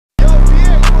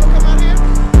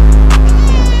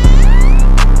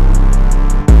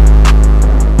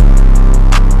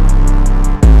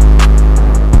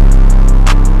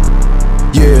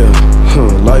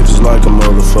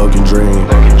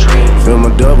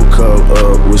cup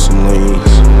up with some lean.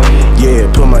 Yeah,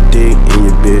 put my dick in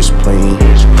your bitch clean.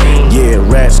 Yeah,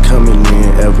 rats coming in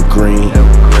evergreen.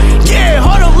 Yeah,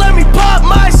 hold up, let me pop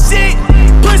my shit.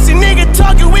 Pussy nigga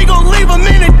talking, we gon' leave him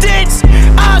in a ditch.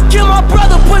 I'll kill my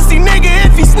brother, pussy nigga,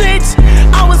 if he snitch.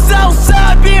 I was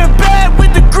outside being bad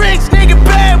with the Grinch, nigga,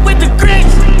 bad with the Grinch.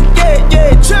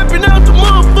 Yeah, trapping out the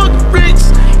motherfucking bricks.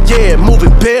 Yeah,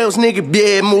 moving bills, nigga,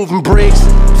 yeah, moving bricks.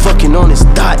 Fucking on his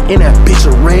dot in that bitch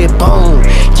a red bone.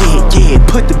 Yeah,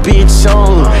 put the bitch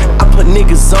on. I put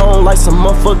niggas on like some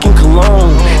motherfucking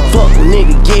cologne. Fuck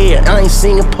nigga, yeah, I ain't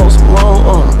singing Post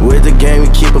Malone. With the game, we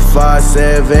keep a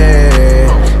 5'7".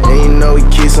 And you know we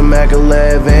keep some Mac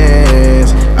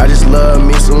 11s. I just love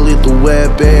me some lethal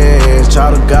weapons.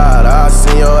 Child of God, I'll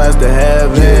send your ass to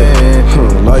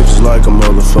heaven. Life is like a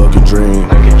motherfucking dream.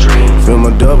 Fill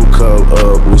my double cup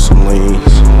up with some lean.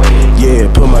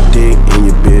 Yeah, put my dick in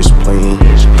your bitch clean.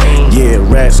 Yeah,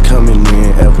 rats coming